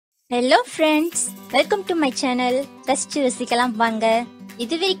Hello friends, welcome to my channel. First ருசிக்கலாம் வாங்க.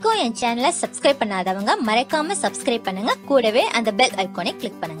 இதுவரைக்கும் என் சேனலை சப்ஸ்கிரைப் பண்ணாதவங்க மறக்காம சப்ஸ்கிரைப் பண்ணுங்க. கூடவே அந்த பெல் ஐகானை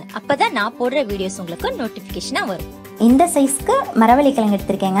கிளிக் பண்ணுங்க. அப்பதான் நான் போடுற வீடியோஸ் உங்களுக்கு நோட்டிபிகேஷனா வரும். இந்த சைஸ்க்கு மரவள்ளி கிழங்கு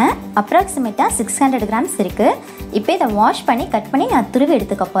எடுத்துருக்கேங்க. அப்ராக்சிமேட்டா 600 கிராம்ஸ் இருக்கு. இப்போ இதை வாஷ் பண்ணி கட் பண்ணி நான் துருவி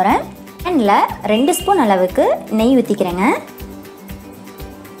எடுத்துக்க போறேன். பேன்ல 2 ஸ்பூன் அளவுக்கு நெய் ஊத்திக்கிறேங்க.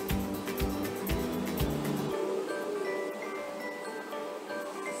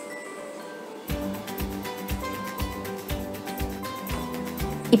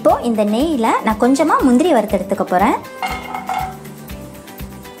 இப்போ இந்த நெய்யில நான் கொஞ்சமா முந்திரி வறுத்து எடுத்துக்க போறேன்.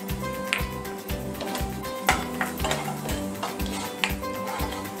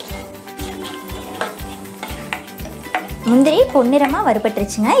 முந்திரி பொன்னிறமா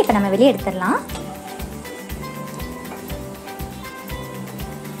வறுபட்டுருச்சுங்க. இப்போ நம்ம வெளியே எடுத்துடலாம்.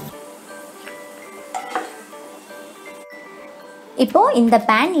 இப்போ இந்த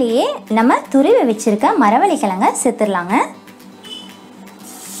பேன்லயே நம்ம துருவி வச்சிருக்க மரவள்ளி கிழங்க சேர்த்துடலாங்க.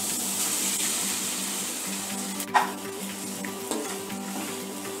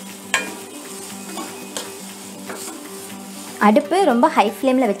 அடுப்பு ரொம்ப ஹை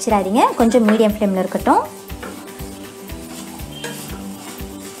ஃப்ளேமில் வச்சிடாதீங்க, கொஞ்சம் மீடியம் ஃப்ளேமில் இருக்கட்டும்.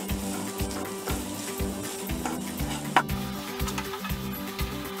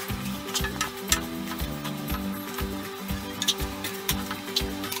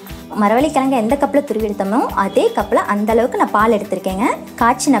 மரவள்ளி கிழங்கு எந்த கப்பில் துருவி எடுத்தோமோ அதே கப்பில் அந்த அளவுக்கு நான் பால் எடுத்திருக்கேங்க.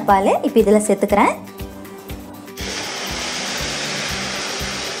 காய்ச்சின பால் இப்போ இதில் சேர்த்துக்கிறேன்.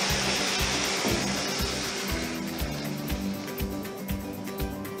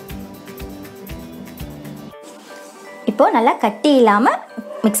 இப்போ நல்லா கட்டி இல்லாமல்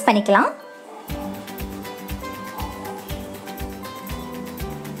மிக்ஸ் பண்ணிக்கலாம்.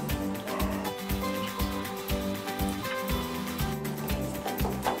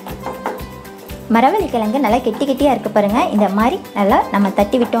 மரவள்ளி கிழங்கு நல்லா கெட்டி கெட்டியாக இருக்கு பாருங்க. இந்த மாதிரி நல்லா நம்ம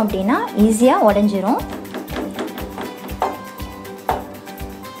தட்டி விட்டோம் அப்படின்னா ஈஸியாக உடஞ்சிரும்.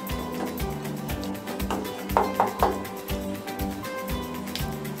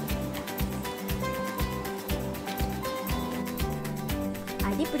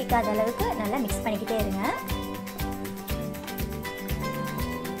 அடி பிடிக்காத அளவுக்கு நல்லா மிக்ஸ் பண்ணிக்கிட்டே இருங்க.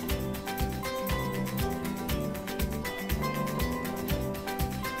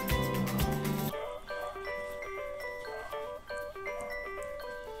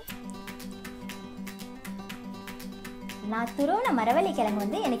 நான் துருவின மரவள்ளி கிழங்கு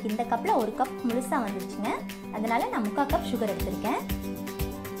வந்து எனக்கு இந்த கப்பில் 1 கப் முழுசாக வந்துருச்சுங்க. அதனால நான் 3/4 கப் சுகர் எடுத்திருக்கேன்.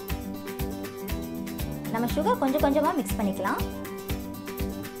 நம்ம சுகர் கொஞ்சம் கொஞ்சமாக மிக்ஸ் பண்ணிக்கலாம்.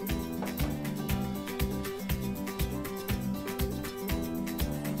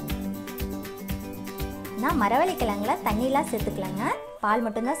 நான் மரவள்ளி கிழங்குல தண்ணியெலாம் சேர்த்துக்கலாங்க, பால்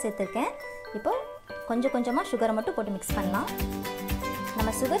மட்டும்தான் சேர்த்துருக்கேன். இப்போ கொஞ்சம் கொஞ்சமாக சுகரை மட்டும் போட்டு மிக்ஸ் பண்ணலாம்.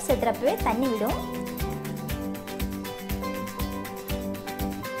 நம்ம சுகர் சேர்த்துறப்பவே தண்ணி விடும்.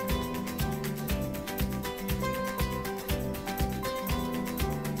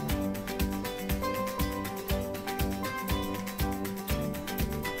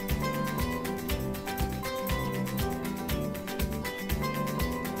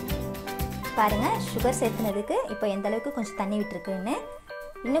 பாருங்க, சுகர் சேர்த்துனதுக்கு இப்போ எந்த அளவுக்கு கொஞ்சம் தண்ணி விட்டுருக்குன்னு.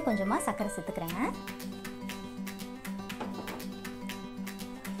 இன்னும் கொஞ்சமாக சர்க்கரை சேர்த்துக்கிறேங்க.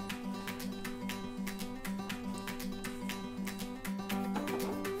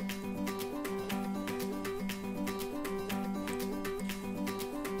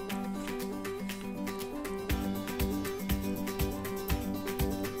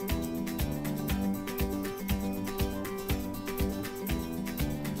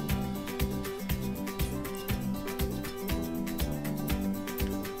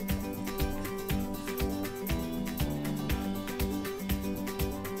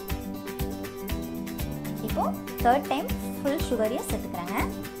 இப்போ 3rd டைம் ஃபுல் சுகரையும் சேர்த்துக்கிறேங்க.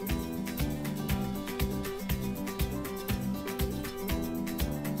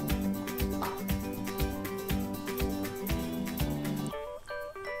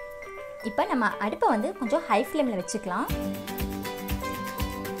 இப்போ நம்ம அடுப்பை வந்து கொஞ்சம் ஹை ஃப்ளேமில் வச்சுக்கலாம்.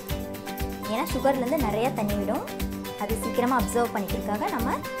 ஏன்னா சுகர்லேருந்து நிறைய தண்ணி விடும், அது சீக்கிரமாக அப்சர்வ் பண்ணிக்கிறதுக்காக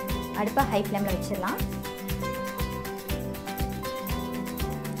நம்ம அடுப்பை ஹை ஃப்ளேமில் வச்சிடலாம்.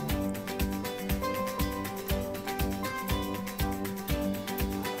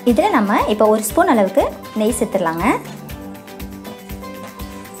 இதில் நம்ம இப்போ 1 ஸ்பூன் அளவுக்கு நெய் சேர்த்துடலாங்க.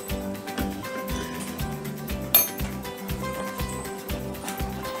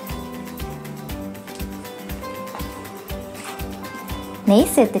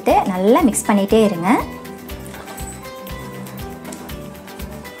 நெய் சேர்த்துட்டு நல்லா மிக்ஸ் பண்ணிகிட்டே இருங்க.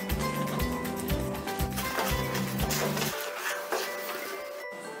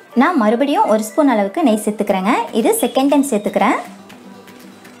 நான் மறுபடியும் 1 ஸ்பூன் அளவுக்கு நெய் சேர்த்துக்கிறேங்க. இது செகண்ட் டைம் சேர்த்துக்கிறேன்.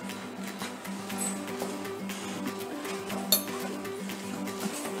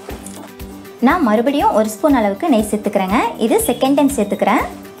 நான் மறுபடியும் 1 ஸ்பூன் அளவுக்கு நெய் சேர்த்துக்கிறேங்க. இது செகண்ட் டைம் சேர்த்துக்கிறேன்.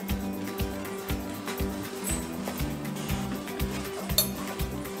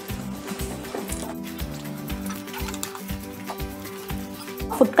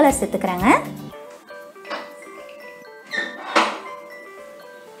 ஃபுட் கலர் சேர்த்துக்கிறேங்க.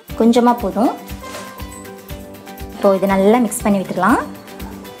 கொஞ்சமாக போதும். இப்போ இது நல்லா மிக்ஸ் பண்ணி விட்டுக்கலாம்.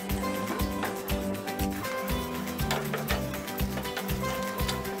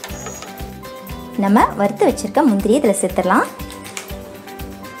 நம்ம வறுத்து வச்சிருக்க முந்திரி இதில் சேர்த்துடலாம்.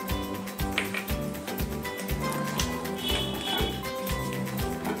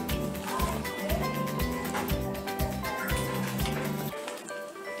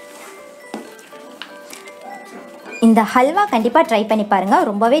 இந்த ஹல்வா கண்டிப்பாக ட்ரை பண்ணி பாருங்கள்.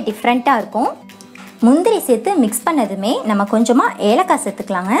 ரொம்பவே டிஃப்ரெண்ட்டாக இருக்கும். முந்திரி சேர்த்து மிக்ஸ் பண்ணதுமே நம்ம கொஞ்சமாக ஏலக்காய்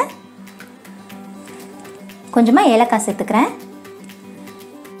சேர்த்துக்கலாங்க. கொஞ்சமாக ஏலக்காய் சேர்த்துக்கிறேன்.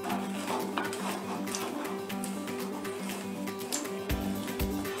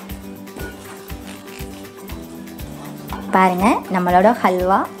 பாருங்கள் நம்மளோட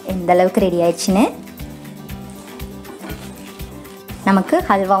ஹல்வா எந்த அளவுக்கு ரெடி ஆயிடுச்சுன்னு. நமக்கு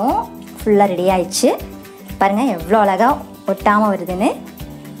ஹல்வாவும் ஃபுல்லாக ரெடி ஆயிடுச்சு. பாருங்கள் எவ்வளோ அழகாக ஒட்டாமல் வருதுன்னு.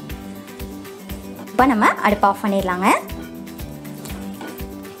 இப்போ நம்ம அடுப்பு ஆஃப் பண்ணிடலாங்க.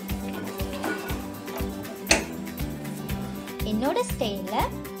 என்னோட ஸ்டைலில்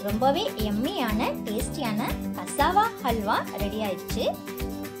ரொம்பவே எம்மியான டேஸ்டியான கசாவா ஹல்வா ரெடி ஆயிடுச்சு.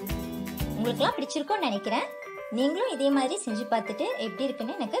 உங்களுக்குலாம் பிடிச்சிருக்கும்னு நினைக்கிறேன். நீங்களும் இதே மாதிரி செஞ்சு பார்த்துட்டு எப்படி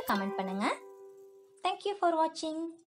இருக்குன்னு எனக்கு கமெண்ட் பண்ணுங்கள். தேங்க்யூ ஃபார் வாட்சிங்.